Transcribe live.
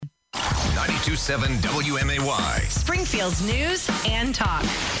92.7 WMAY. Springfield's news and talk.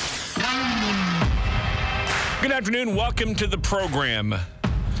 Good afternoon. Welcome to the program.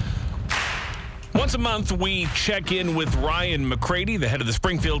 Once a month, we check in with Ryan McCrady, the head of the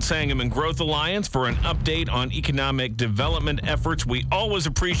Springfield Sangamon Growth Alliance, for an update on economic development efforts. We always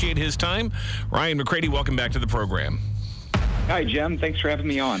appreciate his time. Ryan McCrady, welcome back to the program. Hi, Jim. Thanks for having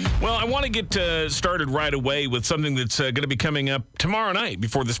me on. Well, I want to get started right away with something that's going to be coming up tomorrow night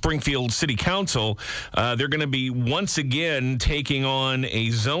before the Springfield City Council. They're going to be once again taking on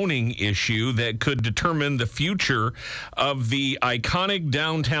a zoning issue that could determine the future of the iconic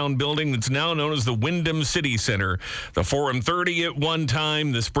downtown building that's now known as the Wyndham City Center. The Forum 30 at one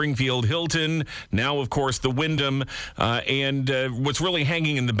time, the Springfield Hilton, now, of course, the Wyndham. And what's really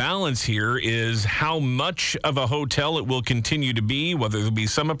hanging in the balance here is how much of a hotel it will continue to be, whether there'll be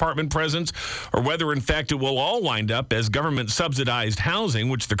some apartment presence or whether, in fact, it will all wind up as government-subsidized housing,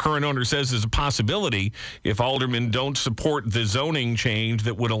 which the current owner says is a possibility if aldermen don't support the zoning change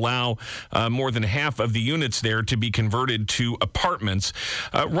that would allow more than half of the units there to be converted to apartments.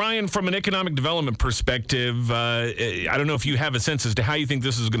 Ryan, from an economic development perspective, I don't know if you have a sense as to how you think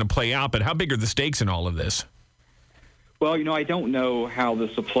this is going to play out, but how big are the stakes in all of this? Well, I don't know how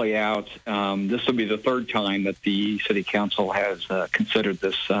this will play out. This will be the third time that the City Council has considered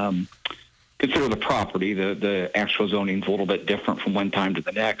this, consider the property. The actual zoning is a little bit different from one time to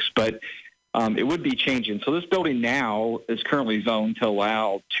the next, but it would be changing. So this building now is currently zoned to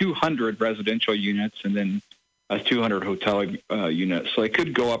allow 200 residential units and then 200 hotel units. So it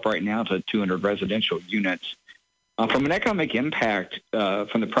could go up right now to 200 residential units. From an economic impact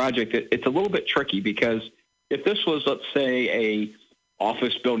from the project, it's a little bit tricky because if this was, let's say, a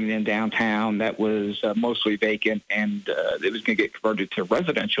office building in downtown that was mostly vacant and it was going to get converted to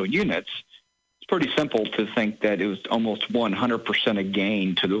residential units, it's pretty simple to think that it was almost 100% a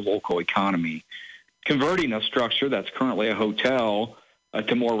gain to the local economy. Converting a structure that's currently a hotel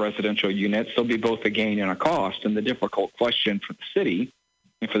to more residential units, there'll be both a gain and a cost. And the difficult question for the city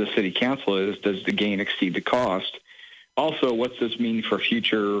and for the city council is, does the gain exceed the cost? Also, what's this mean for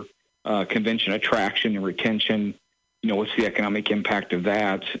future convention attraction and retention? What's the economic impact of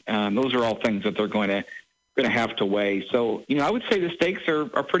that? Those are all things that they're going to have to weigh. So, I would say the stakes are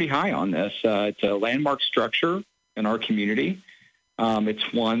pretty high on this. It's a landmark structure in our community.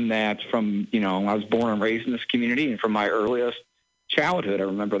 It's one that from, I was born and raised in this community, and from my earliest childhood, I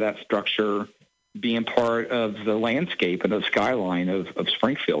remember that structure being part of the landscape and the skyline of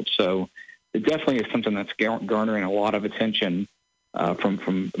Springfield. So it definitely is something that's garnering a lot of attention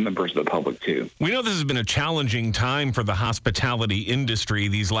from members of the public, too. We know this has been a challenging time for the hospitality industry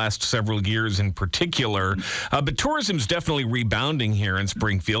these last several years in particular, but tourism's definitely rebounding here in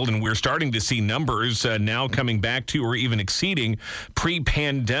Springfield, and we're starting to see numbers now coming back to or even exceeding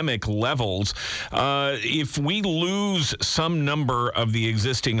pre-pandemic levels. If we lose some number of the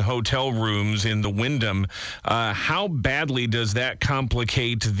existing hotel rooms in the Wyndham, how badly does that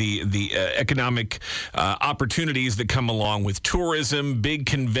complicate the economic opportunities that come along with tourism, big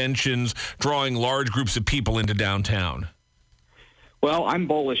conventions, drawing large groups of people into downtown? Well, I'm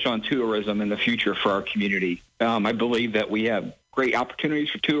bullish on tourism in the future for our community. I believe that we have great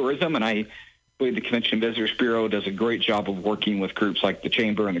opportunities for tourism, and I believe the Convention and Visitors Bureau does a great job of working with groups like the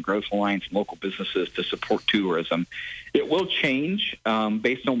Chamber and the Growth Alliance and local businesses to support tourism. It will change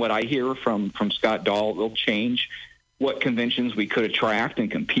based on what I hear from Scott Dahl. It will change what conventions we could attract and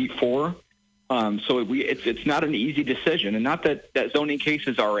compete for. So it's not an easy decision, and not that zoning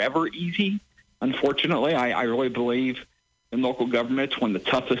cases are ever easy. Unfortunately, I really believe in local government. It's one of the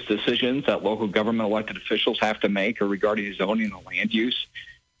toughest decisions that local government elected officials have to make regarding zoning and land use,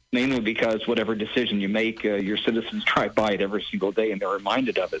 mainly because whatever decision you make, your citizens drive by it every single day and they're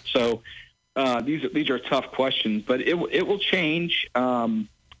reminded of it. So these are tough questions, but it will change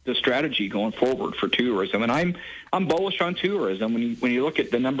the strategy going forward for tourism. And I'm bullish on tourism. When you look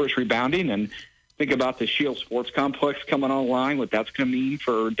at the numbers rebounding and think about the Shield Sports Complex coming online, what that's going to mean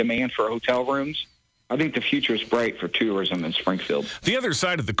for demand for hotel rooms, I think the future is bright for tourism in Springfield. The other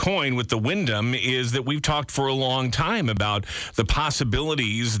side of the coin with the Wyndham is that we've talked for a long time about the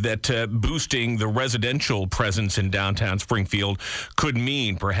possibilities that boosting the residential presence in downtown Springfield could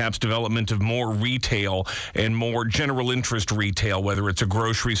mean. Perhaps development of more retail and more general interest retail, whether it's a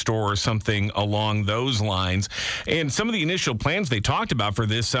grocery store or something along those lines. And some of the initial plans they talked about for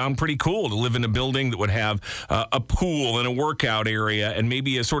this sound pretty cool, to live in a building that would have a pool and a workout area and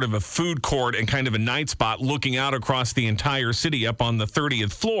maybe a sort of a food court and kind of a nice night spot looking out across the entire city up on the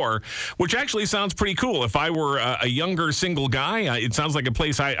 30th floor, which actually sounds pretty cool. If I were a younger single guy, it sounds like a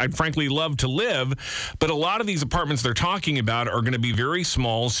place I'd frankly love to live. But a lot of these apartments they're talking about are going to be very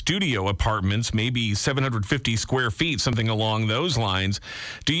small studio apartments, maybe 750 square feet, something along those lines.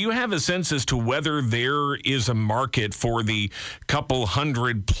 Do you have a sense as to whether there is a market for the couple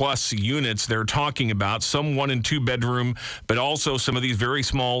hundred plus units they're talking about, some 1 and 2 bedroom, but also some of these very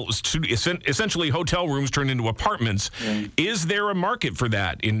small, essentially hotel rooms turned into apartments? Is there a market for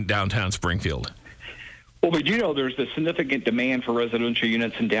that in downtown Springfield? Well, we do know there's a significant demand for residential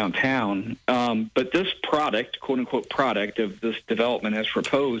units in downtown, but this product, quote-unquote product of this development as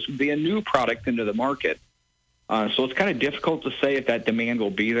proposed, would be a new product into the market. So it's kind of difficult to say if that demand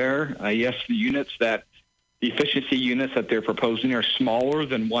will be there. Yes, the efficiency units that they're proposing are smaller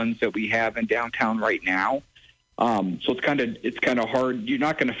than ones that we have in downtown right now. So it's kind of hard. You're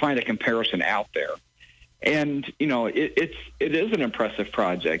not going to find a comparison out there. And, it is an impressive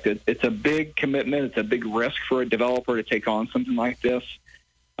project. It's a big commitment. It's a big risk for a developer to take on something like this.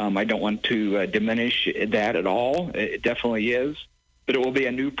 I don't want to diminish that at all. It definitely is. But it will be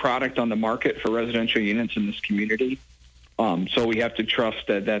a new product on the market for residential units in this community. So we have to trust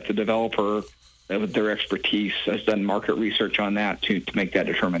that the developer, with their expertise, has done market research on that to make that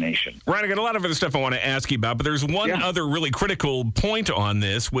determination. Ryan, I got a lot of other stuff I want to ask you about, but there's one other really critical point on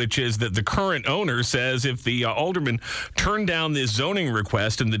this, which is that the current owner says if the alderman turned down this zoning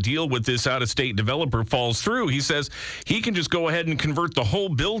request and the deal with this out-of-state developer falls through, he says he can just go ahead and convert the whole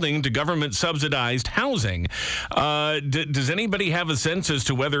building to government-subsidized housing. Does anybody have a sense as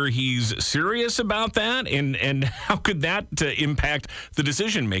to whether he's serious about that, and how could that impact the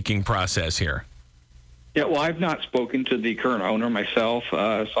decision-making process here? Yeah, well, I've not spoken to the current owner myself,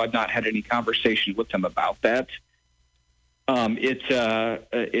 so I've not had any conversation with him about that. It's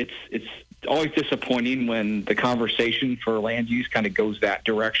always disappointing when the conversation for land use kind of goes that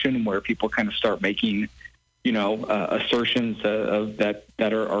direction, where people kind of start making, assertions that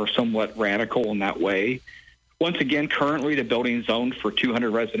are somewhat radical in that way. Once again, currently the building is zoned for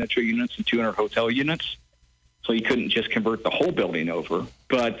 200 residential units and 200 hotel units, so you couldn't just convert the whole building over,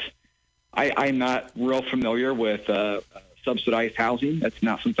 but I'm not real familiar with subsidized housing. That's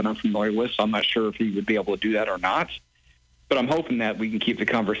not something I'm familiar with, so I'm not sure if he would be able to do that or not. But I'm hoping that we can keep the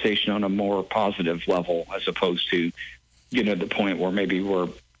conversation on a more positive level as opposed to getting to the point where maybe we're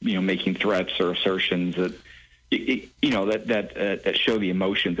making threats or assertions that that show the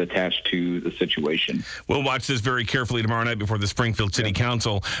emotions attached to the situation. We'll watch this very carefully tomorrow night before the Springfield City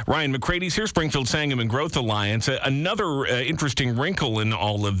Council. Ryan McCrady's here, Springfield Sangamon Growth Alliance. Another interesting wrinkle in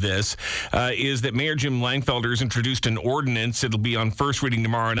all of this is that Mayor Jim Langfelder's introduced an ordinance. It'll be on first reading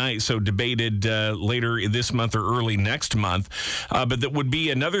tomorrow night, so debated later this month or early next month. But that would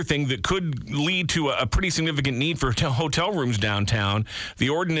be another thing that could lead to a pretty significant need for hotel rooms downtown. The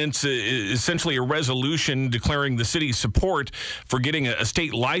ordinance is essentially a resolution declaring the city's support for getting a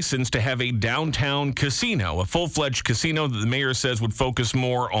state license to have a downtown casino, a full-fledged casino that the mayor says would focus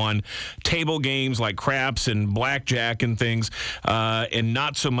more on table games like craps and blackjack and things, and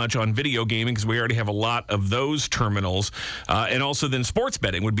not so much on video gaming because we already have a lot of those terminals. And also then sports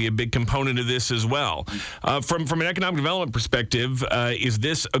betting would be a big component of this as well. From an economic development perspective, is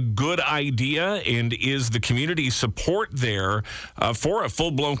this a good idea, and is the community support there for a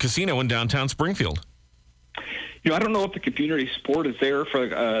full-blown casino in downtown Springfield? I don't know if the community support is there for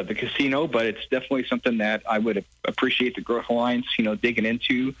the casino, but it's definitely something that I would appreciate the Growth Alliance, digging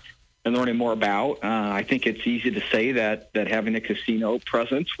into and learning more about. I think it's easy to say that having a casino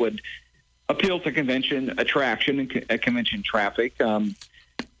presence would appeal to convention attraction and convention traffic.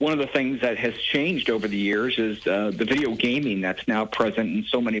 One of the things that has changed over the years is the video gaming that's now present in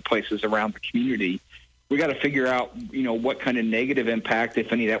so many places around the community. We got to figure out, what kind of negative impact,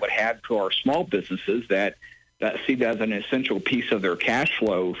 if any, that would have to our small businesses that see that as an essential piece of their cash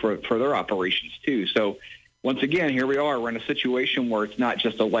flow for their operations too. So once again, here we are. We're in a situation where it's not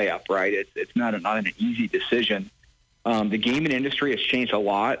just a layup, right? It's not an easy decision. The gaming industry has changed a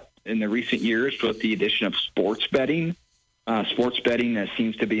lot in the recent years with the addition of sports betting. Sports betting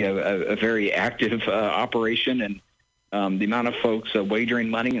seems to be a very active operation, and the amount of folks wagering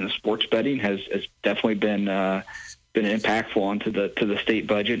money in the sports betting has definitely been impactful onto the state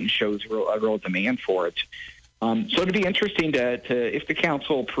budget and shows a real demand for it. So it'd be interesting to if the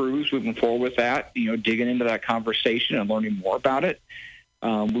council approves moving forward with that, digging into that conversation and learning more about it. We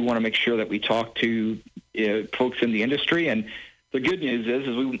want to make sure that we talk to folks in the industry. And the good news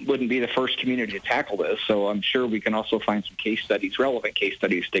is we wouldn't be the first community to tackle this. So I'm sure we can also find some case studies, relevant case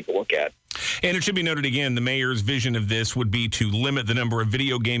studies to take a look at. And it should be noted again, the mayor's vision of this would be to limit the number of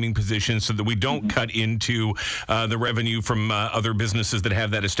video gaming positions so that we don't cut into the revenue from other businesses that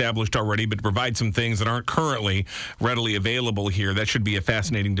have that established already, but provide some things that aren't currently readily available here. That should be a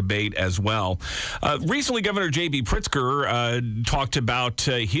fascinating debate as well. Recently, Governor J.B. Pritzker talked about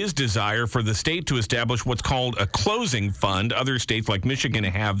his desire for the state to establish what's called a closing fund. Other states like Michigan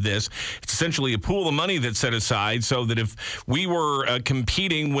have this. It's essentially a pool of money that's set aside so that if we were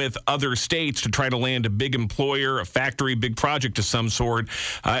competing with other states to try to land a big employer, a factory, big project of some sort,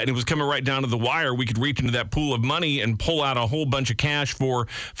 and it was coming right down to the wire, we could reach into that pool of money and pull out a whole bunch of cash for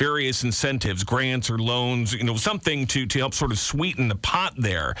various incentives, grants or loans, something to help sort of sweeten the pot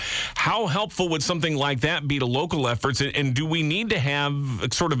there. How helpful would something like that be to local efforts? And do we need to have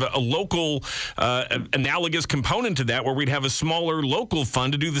sort of a local analogous component to that where we'd have a smaller local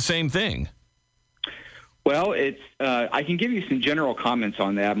fund to do the same thing? Well, I can give you some general comments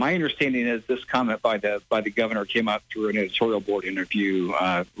on that. My understanding is this comment by the governor came up through an editorial board interview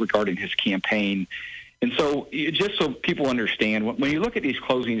regarding his campaign. And so just so people understand, when you look at these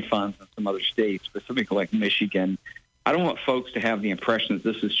closing funds in some other states, specifically like Michigan, I don't want folks to have the impression that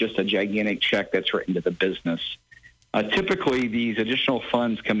this is just a gigantic check that's written to the business. Typically, these additional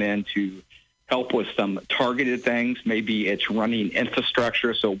funds come in to help with some targeted things. Maybe it's running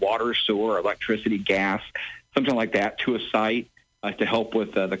infrastructure, so water, sewer, electricity, gas, something like that to a site to help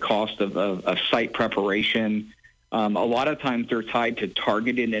with the cost of site preparation. A lot of times they're tied to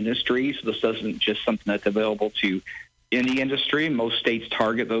targeted industries. So this isn't just something that's available to any industry. Most states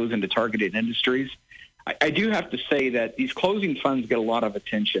target those into targeted industries. I do have to say that these closing funds get a lot of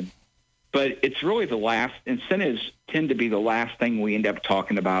attention, but it's really the last. Incentives tend to be the last thing we end up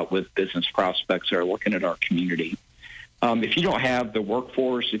talking about with business prospects that are looking at our community. If you don't have the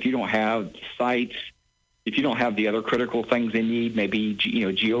workforce, if you don't have sites, if you don't have the other critical things they need, maybe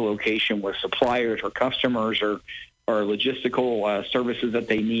geolocation with suppliers or customers or logistical services that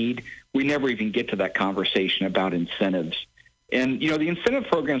they need, we never even get to that conversation about incentives. And, the incentive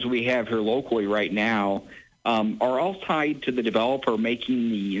programs we have here locally right now are all tied to the developer making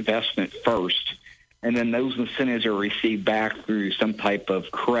the investment first. And then those incentives are received back through some type of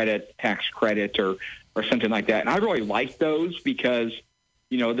credit, tax credit or something like that. And I really like those because,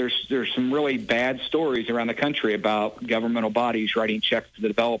 there's some really bad stories around the country about governmental bodies writing checks to the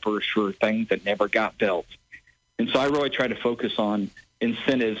developers for things that never got built. And so I really try to focus on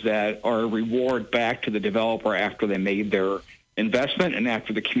incentives that are a reward back to the developer after they made their investment and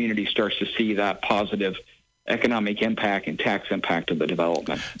after the community starts to see that positive economic impact and tax impact of the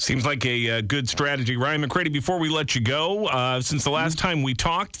development. Seems like a good strategy. Ryan McCrady, before we let you go, since the last time we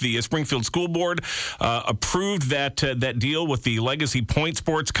talked, the Springfield School Board approved that deal with the Legacy Point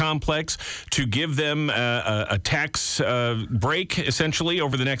Sports Complex to give them a tax break, essentially,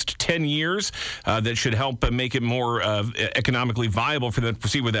 over the next 10 years that should help make it more economically viable for them to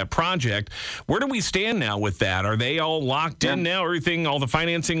proceed with that project. Where do we stand now with that? Are they all locked in now? Everything, all the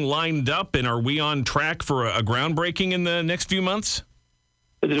financing lined up, and are we on track for a groundbreaking in the next few months?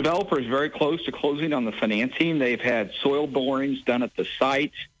 The developer is very close to closing on the financing. They've had soil borings done at the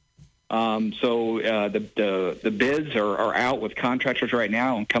site. So the bids are out with contractors right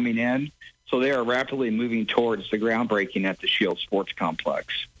now and coming in. So they are rapidly moving towards the groundbreaking at the Shield Sports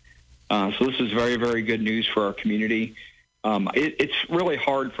Complex. So this is very, very good news for our community. It's really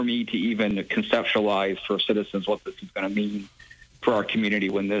hard for me to even conceptualize for citizens what this is going to mean for our community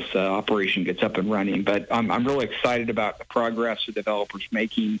when this operation gets up and running. But I'm really excited about the progress the developer's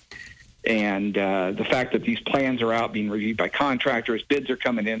making and the fact that these plans are out being reviewed by contractors, bids are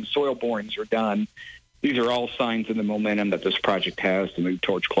coming in, soil borings are done. These are all signs of the momentum that this project has to move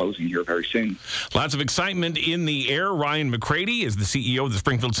towards closing here very soon. Lots of excitement in the air. Ryan McCrady is the CEO of the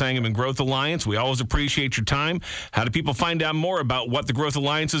Springfield Sangamon Growth Alliance. We always appreciate your time. How do people find out more about what the Growth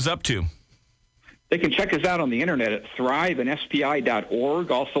Alliance is up to? They can check us out on the internet at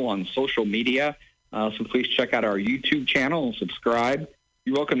thriveandspi.org, also on social media. So please check out our YouTube channel and subscribe.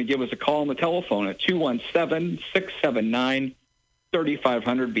 You're welcome to give us a call on the telephone at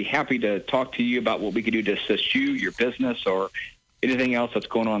 217-679-3500. Be happy to talk to you about what we can do to assist you, your business, or anything else that's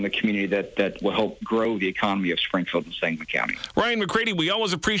going on in the community that will help grow the economy of Springfield and Sangamon County. Ryan McCrady, we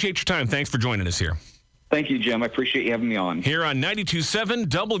always appreciate your time. Thanks for joining us here. Thank you, Jim. I appreciate you having me on. Here on 92.7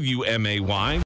 WMAY.